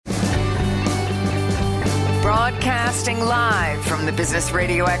Broadcasting live from the Business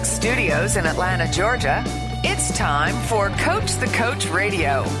Radio X studios in Atlanta, Georgia, it's time for Coach the Coach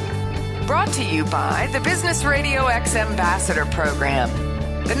Radio. Brought to you by the Business Radio X Ambassador Program,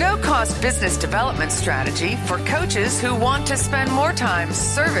 the no-cost business development strategy for coaches who want to spend more time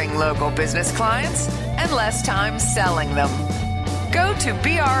serving local business clients and less time selling them. Go to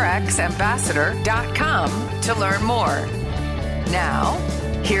brxambassador.com to learn more. Now,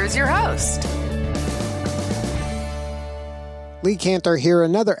 here's your host. Lee Cantor here,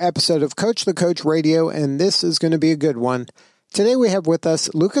 another episode of Coach the Coach Radio, and this is going to be a good one. Today we have with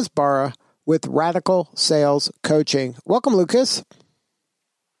us Lucas Barra with Radical Sales Coaching. Welcome, Lucas.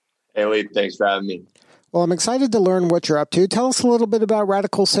 Hey, Lee. Thanks for having me. Well, I'm excited to learn what you're up to. Tell us a little bit about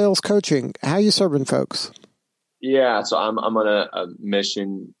Radical Sales Coaching. How are you serving folks? Yeah, so I'm on a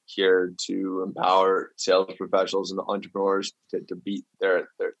mission here to empower sales professionals and entrepreneurs to beat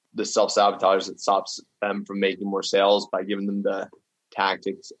the self-sabotage that stops them from making more sales by giving them the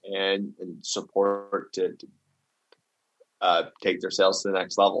tactics and support to take their sales to the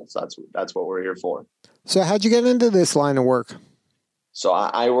next level. So that's what we're here for. So how'd you get into this line of work? So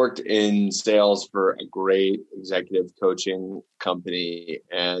I worked in sales for a great executive coaching company,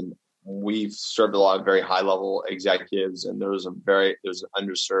 and we've served a lot of very high level executives, and there's an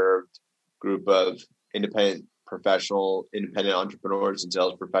underserved group of independent entrepreneurs and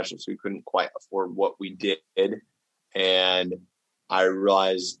sales professionals who couldn't quite afford what we did. And I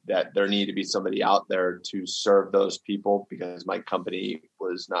realized that there needed to be somebody out there to serve those people, because my company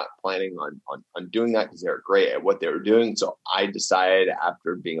was not planning on doing that, because they were great at what they were doing. So I decided,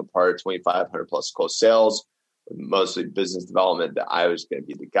 after being a part of 2,500 plus close sales, mostly business development, that I was going to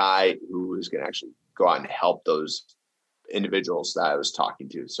be the guy who was going to actually go out and help those individuals that I was talking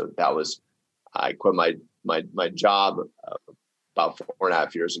to. So I quit my job about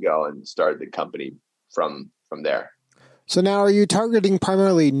 4.5 years ago and started the company from there. So now, are you targeting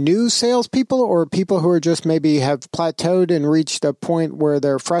primarily new salespeople, or people who are just maybe have plateaued and reached a point where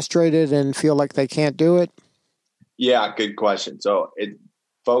they're frustrated and feel like they can't do it? Yeah, good question. So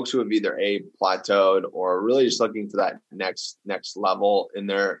folks who have either plateaued or really just looking for that next level in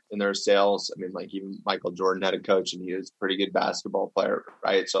their sales. I mean, like even Michael Jordan had a coach, and he was a pretty good basketball player,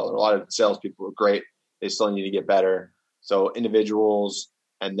 right? So a lot of salespeople are great. They still need to get better. So individuals,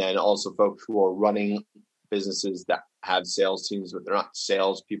 and then also folks who are running businesses that have sales teams, but they're not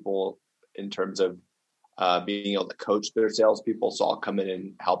salespeople in terms of being able to coach their salespeople. So I'll come in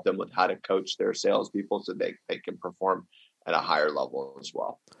and help them with how to coach their salespeople so they can perform at a higher level as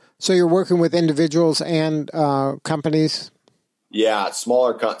well. So you're working with individuals and companies? Yeah,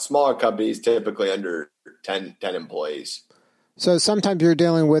 smaller companies, typically under 10 employees. So sometimes you're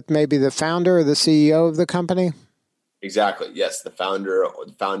dealing with maybe the founder or the CEO of the company? Exactly. Yes, the founder or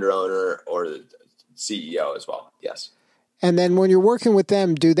the founder owner or the CEO as well. Yes. And then when you're working with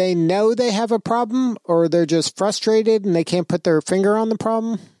them, do they know they have a problem, or they're just frustrated and they can't put their finger on the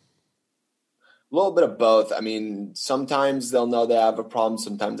problem? A little bit of both. I mean, sometimes they'll know they have a problem.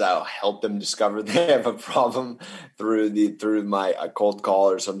 Sometimes I'll help them discover they have a problem through my cold call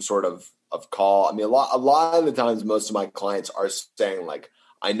or some sort of call. I mean, a lot of the times, most of my clients are saying, like,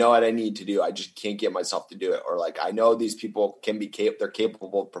 I know what I need to do, I just can't get myself to do it. Or like, I know these people they're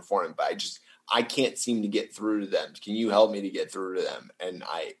capable of performing, but I can't seem to get through to them. Can you help me to get through to them? And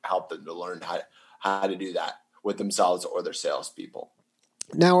I help them to learn how to do that with themselves or their salespeople.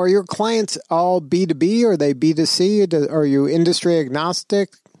 Now, are your clients all B2B, or are they B2C? Are you industry agnostic?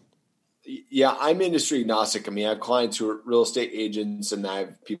 Yeah, I'm industry agnostic. I mean, I have clients who are real estate agents, and I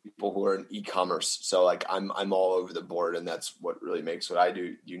have people who are in e-commerce. So like I'm all over the board, and that's what really makes what I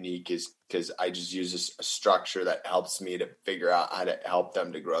do unique, is because I just use a structure that helps me to figure out how to help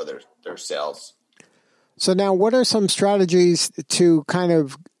them to grow their sales. So now, what are some strategies to kind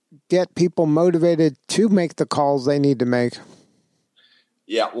of get people motivated to make the calls they need to make?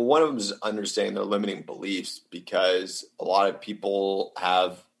 Yeah, well, one of them is understanding their limiting beliefs, because a lot of people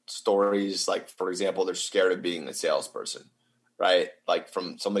have stories like, for example, they're scared of being a salesperson, right? Like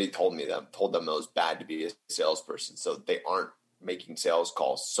from somebody told them it was bad to be a salesperson, so they aren't making sales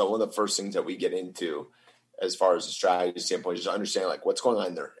calls. So one of the first things that we get into, as far as a strategy standpoint, is to understand like what's going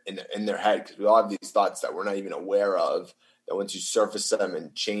on in their head, because we all have these thoughts that we're not even aware of, that once you surface them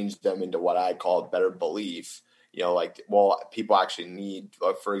and change them into what I call better belief, like, well, people actually need,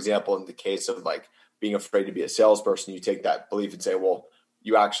 for example, in the case of like being afraid to be a salesperson, you take that belief and say, well,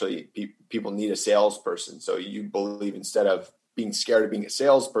 you actually, people need a salesperson. So you believe, instead of being scared of being a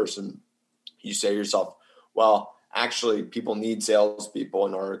salesperson, you say to yourself, well, actually people need salespeople,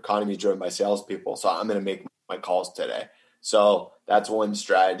 and our economy is driven by salespeople. So I'm going to make my calls today. So that's one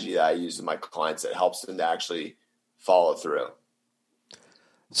strategy that I use with my clients that helps them to actually follow through.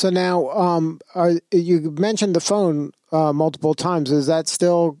 So now, you mentioned the phone multiple times. Is that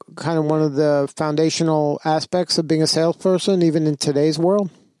still kind of one of the foundational aspects of being a salesperson, even in today's world?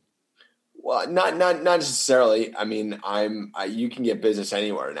 Well, not necessarily. I mean, you can get business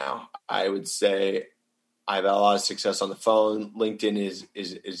anywhere now. I would say I've had a lot of success on the phone. LinkedIn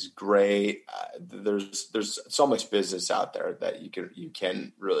is great. There's so much business out there that you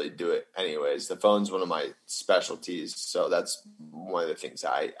can really do it anyways. The phone's one of my specialties, so that's one of the things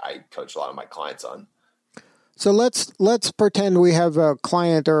I coach a lot of my clients on. So let's pretend we have a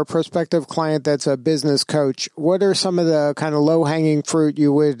client or a prospective client that's a business coach. What are some of the kind of low-hanging fruit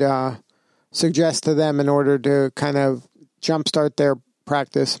you would suggest to them in order to kind of jumpstart their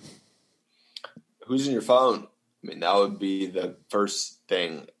practice? Who's in your phone? I mean, that would be the first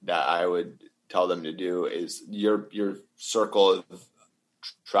thing that I would tell them to do. Is your circle of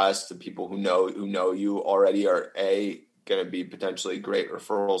trust, the people who know you already, are going to be potentially great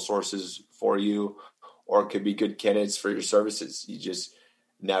referral sources for you, or it could be good candidates for your services. You just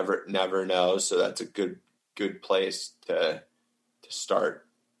never know. So that's a good place to start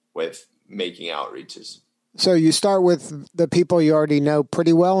with making outreaches. So you start with the people you already know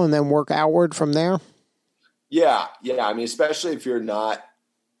pretty well and then work outward from there? Yeah. I mean, especially if you're not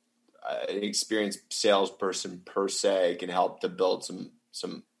an experienced salesperson per se, it can help to build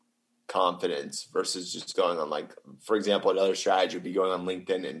some confidence versus just going on, like, for example, another strategy would be going on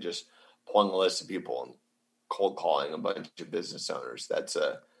LinkedIn and just pulling a list of people and cold calling a bunch of business owners. That's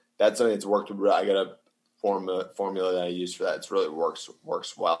something that's worked. I got a formula that I use for that. It's really works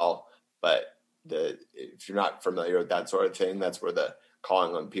well, but if you're not familiar with that sort of thing, that's where the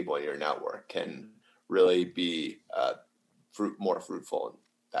calling on people in your network can really be more fruitful in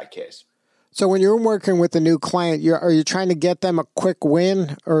that case. So when you're working with a new client, are you trying to get them a quick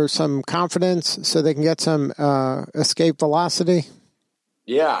win or some confidence so they can get some escape velocity?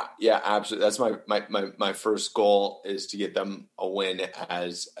 Yeah, absolutely. That's my first goal, is to get them a win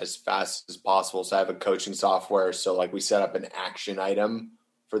as fast as possible. So I have a coaching software. So like we set up an action item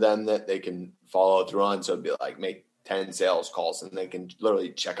for them that they can follow through on. So it'd be like, make 10 sales calls, and they can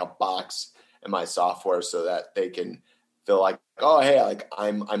literally check a box in my software so that they can feel like, oh, hey, like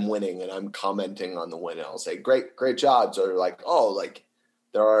I'm winning, and I'm commenting on the win. And I'll say, great jobs. Or like, oh, like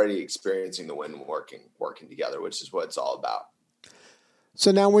they're already experiencing the win, working together, which is what it's all about.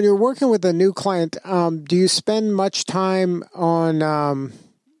 So now when you're working with a new client, do you spend much time on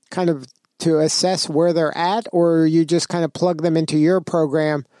kind of to assess where they're at, or you just kind of plug them into your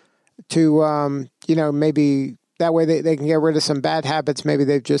program to, maybe that way they can get rid of some bad habits maybe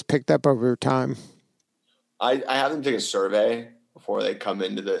they've just picked up over time? I have them take a survey before they come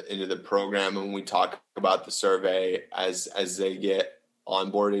into the program, and we talk about the survey as they get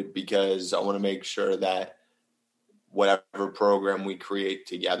onboarded, because I want to make sure that whatever program we create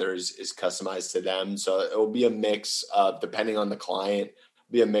together is customized to them. So it will be a mix of, depending on the client,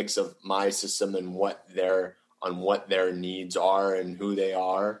 be a mix of my system and what their needs are and who they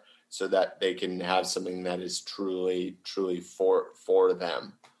are, so that they can have something that is truly for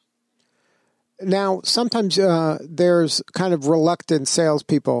them. Now, sometimes there's kind of reluctant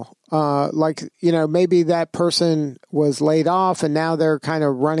salespeople. Maybe that person was laid off and now they're kind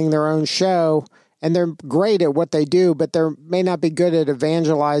of running their own show, and they're great at what they do, but they may not be good at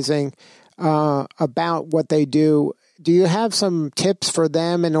evangelizing about what they do. Do you have some tips for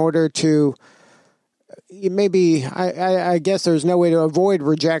them in order to maybe, I guess there's no way to avoid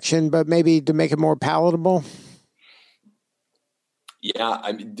rejection, but maybe to make it more palatable? Yeah,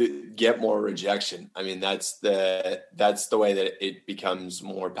 I mean, get more rejection. I mean, that's the way that it becomes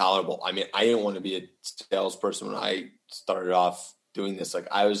more palatable. I mean, I didn't want to be a salesperson when I started off doing this. Like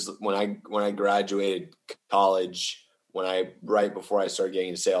when I graduated college, right before I started getting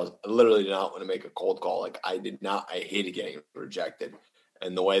into sales, I literally did not want to make a cold call. Like I hated getting rejected.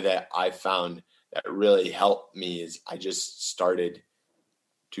 And the way that I found that really helped me is I just started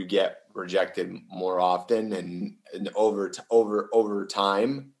to get rejected more often, and over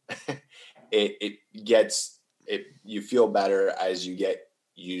time, you feel better as you get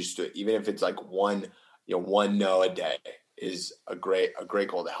used to it. Even if it's like one no a day is a great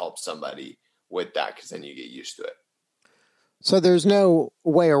goal to help somebody with that, because then you get used to it. So there's no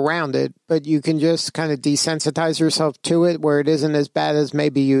way around it, but you can just kind of desensitize yourself to it where it isn't as bad as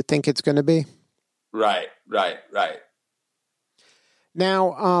maybe you think it's going to be. Right.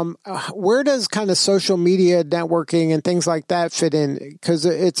 Now, where does kind of social media networking and things like that fit in? Because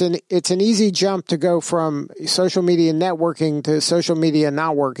it's an easy jump to go from social media networking to social media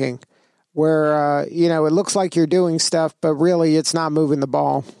not working, where it looks like you're doing stuff, but really it's not moving the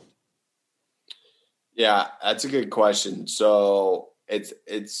ball. Yeah, that's a good question. So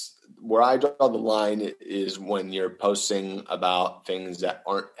it's where I draw the line is when you're posting about things that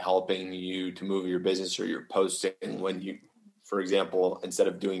aren't helping you to move your business, or you're posting when you, for example, instead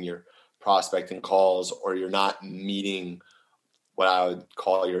of doing your prospecting calls, or you're not meeting what I would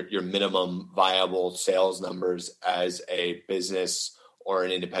call your minimum viable sales numbers as a business or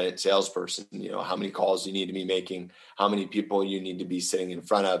an independent salesperson. How many calls you need to be making, how many people you need to be sitting in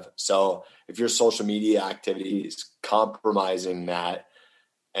front of. So if your social media activity is compromising that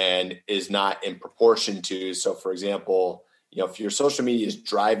and is not in proportion to, so for example, if your social media is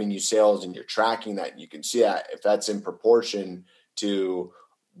driving you sales and you're tracking that, you can see that if that's in proportion to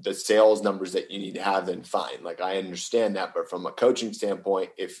the sales numbers that you need to have, then fine. Like, I understand that. But from a coaching standpoint,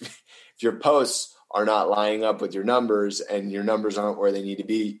 if your posts are not lining up with your numbers and your numbers aren't where they need to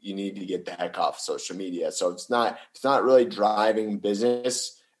be, you need to get the heck off social media. So it's not really driving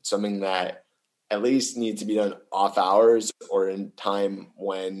business. It's something that at least needs to be done off hours or in time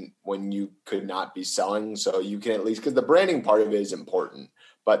when you could not be selling. So you can at least, because the branding part of it is important,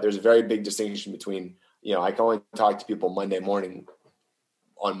 but there's a very big distinction between, I can only talk to people on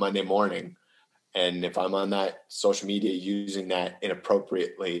Monday morning. And if I'm on that social media using that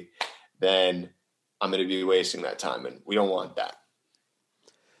inappropriately, then I'm going to be wasting that time. And we don't want that.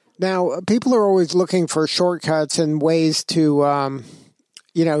 Now, people are always looking for shortcuts and ways to,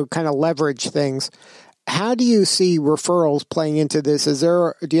 kind of leverage things. How do you see referrals playing into this?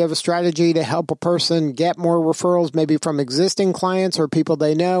 Do you have a strategy to help a person get more referrals, maybe from existing clients or people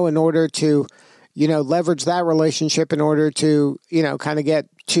they know, in order to leverage that relationship in order to, kind of get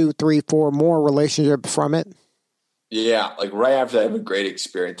 2, 3, 4 more relationships from it? Yeah. Like right after I have a great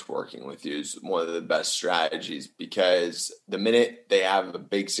experience working with you is one of the best strategies, because the minute they have a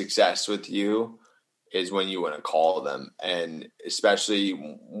big success with you is when you want to call them. And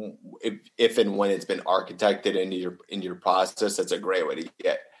especially if and when it's been architected into your process, that's a great way to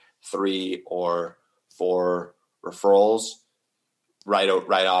get 3 or 4 referrals right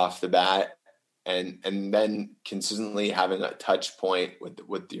off the bat. And then consistently having a touch point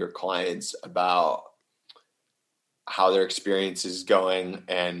with your clients about how their experience is going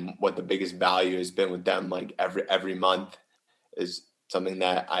and what the biggest value has been with them. Like every month is something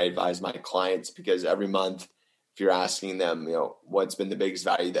that I advise my clients, because every month, if you're asking them, what's been the biggest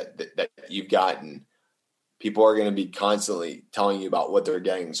value that you've gotten, people are going to be constantly telling you about what they're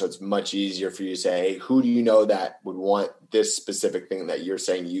getting. So it's much easier for you to say, hey, who do you know that would want this specific thing that you're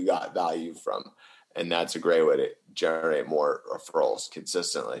saying you got value from? And that's a great way to generate more referrals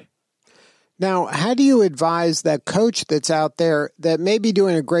consistently. Now, how do you advise that coach that's out there that may be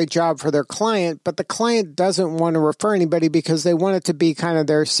doing a great job for their client, but the client doesn't want to refer anybody because they want it to be kind of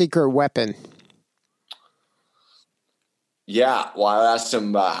their secret weapon? Yeah, well, I asked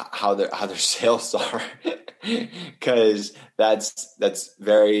them how their sales are, because that's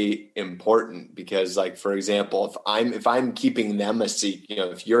very important. Because, like, for example, if I'm keeping them a secret,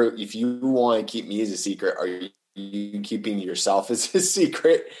 if you want to keep me as a secret, are you keeping yourself as a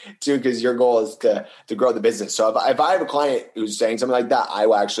secret too? Because your goal is to grow the business. So if I have a client who's saying something like that, I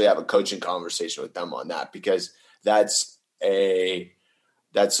will actually have a coaching conversation with them on that, because that's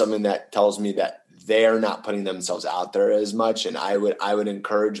something that tells me that they're not putting themselves out there as much. And I would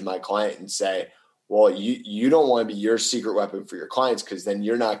encourage my client and say, well, you don't want to be your secret weapon for your clients, because then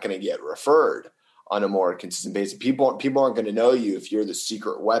you're not going to get referred on a more consistent basis. People aren't going to know you if you're the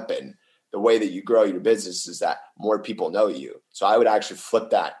secret weapon. The way that you grow your business is that more people know you. So I would actually flip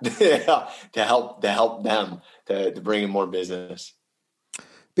that to help them to bring in more business.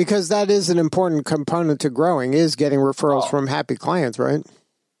 Because that is an important component to growing, is getting referrals from happy clients, right?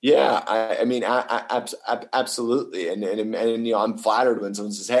 Yeah, I mean, absolutely. And I'm flattered when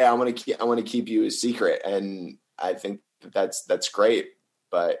someone says, "Hey, I want to keep you a secret," and I think that's great.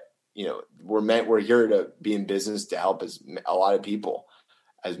 But we're here to be in business to help as many people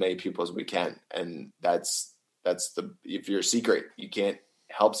as we can, and if you're a secret, you can't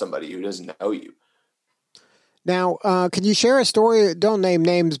help somebody who doesn't know you. Now, can you share a story? Don't name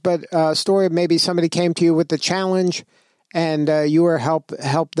names, but a story of maybe somebody came to you with a challenge, and you were help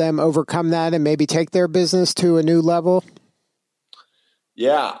them overcome that and maybe take their business to a new level?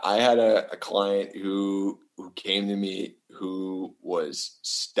 Yeah, I had a client who came to me who was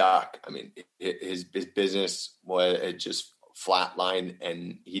stuck. I mean, his business was just flatline,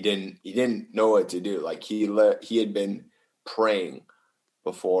 and he didn't know what to do. Like he had been praying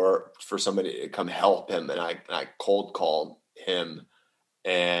before for somebody to come help him, and I cold called him,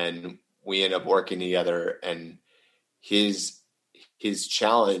 and we ended up working together. And his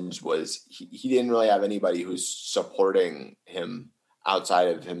challenge was he didn't really have anybody who's supporting him outside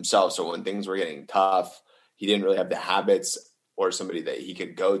of himself. So when things were getting tough, he didn't really have the habits or somebody that he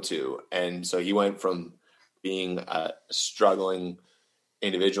could go to. And so he went from being a struggling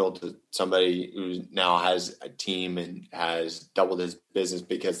individual to somebody who now has a team and has doubled his business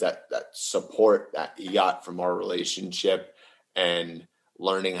because that support that he got from our relationship and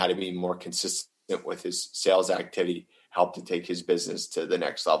learning how to be more consistent with his sales activity helped to take his business to the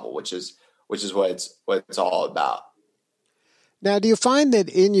next level, which is what it's all about. Now, do you find that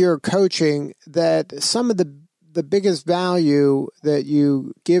in your coaching that some of the biggest value that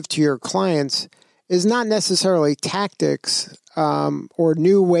you give to your clients is not necessarily tactics or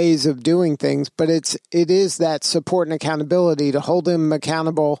new ways of doing things, but it is that support and accountability to hold them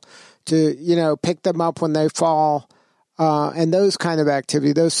accountable, to pick them up when they fall, and those kind of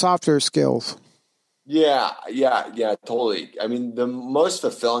activity, those softer skills? Yeah, totally. I mean, the most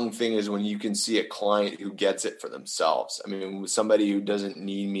fulfilling thing is when you can see a client who gets it for themselves. I mean, somebody who doesn't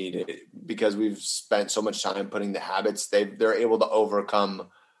need me to, because we've spent so much time putting the habits, they're able to overcome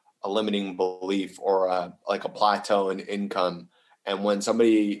a limiting belief or a plateau in income. And when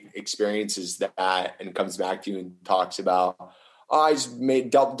somebody experiences that and comes back to you and talks about, I just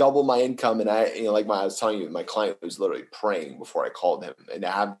made double my income. And I was telling you, my client was literally praying before I called him, and to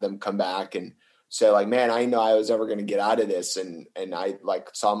have them come back and say like, man, I know I was ever going to get out of this. And I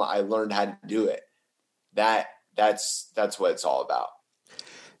I learned how to do it. That's what it's all about.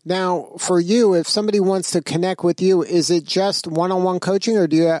 Now, for you, if somebody wants to connect with you, is it just one-on-one coaching, or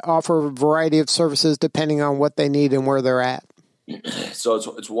do you offer a variety of services depending on what they need and where they're at? So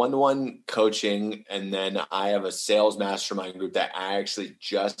it's one-to-one coaching, and then I have a sales mastermind group that I actually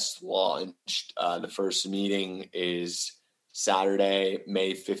just launched. The first meeting is Saturday,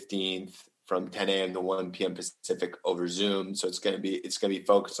 May 15th from 10 a.m. to 1 p.m. Pacific over Zoom. So it's going to be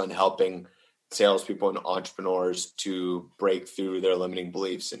focused on helping salespeople and entrepreneurs to break through their limiting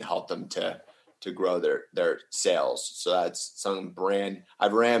beliefs and help them to grow their sales. So that's some brand.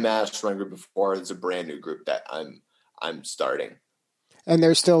 I've ran a mastermind group before. It's a brand new group that I'm starting. And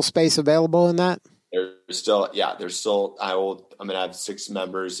there's still space available in that? I'm going to have 6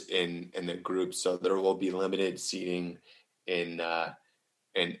 members in the group. So there will be limited seating in the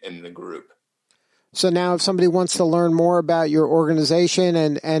group. So now if somebody wants to learn more about your organization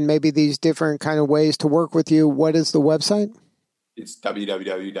and maybe these different kind of ways to work with you, what is the website? It's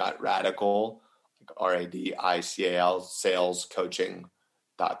www.radical, RADICAL,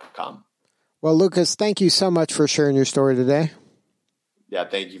 salescoaching.com. Well, Lucas, thank you so much for sharing your story today. Yeah,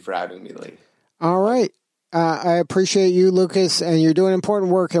 thank you for having me, Lee. All right. I appreciate you, Lucas, and you're doing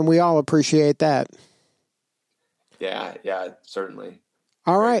important work, and we all appreciate that. Yeah, certainly.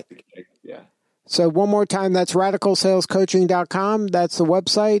 All right. Yeah. So one more time, that's radicalsalescoaching.com. That's the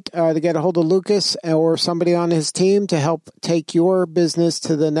website to get a hold of Lucas or somebody on his team to help take your business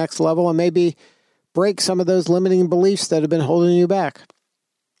to the next level and maybe break some of those limiting beliefs that have been holding you back.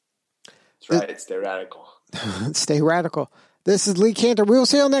 That's right. Stay radical. Stay radical. This is Lee Cantor. We will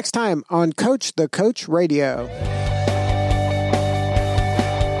see you next time on Coach the Coach Radio.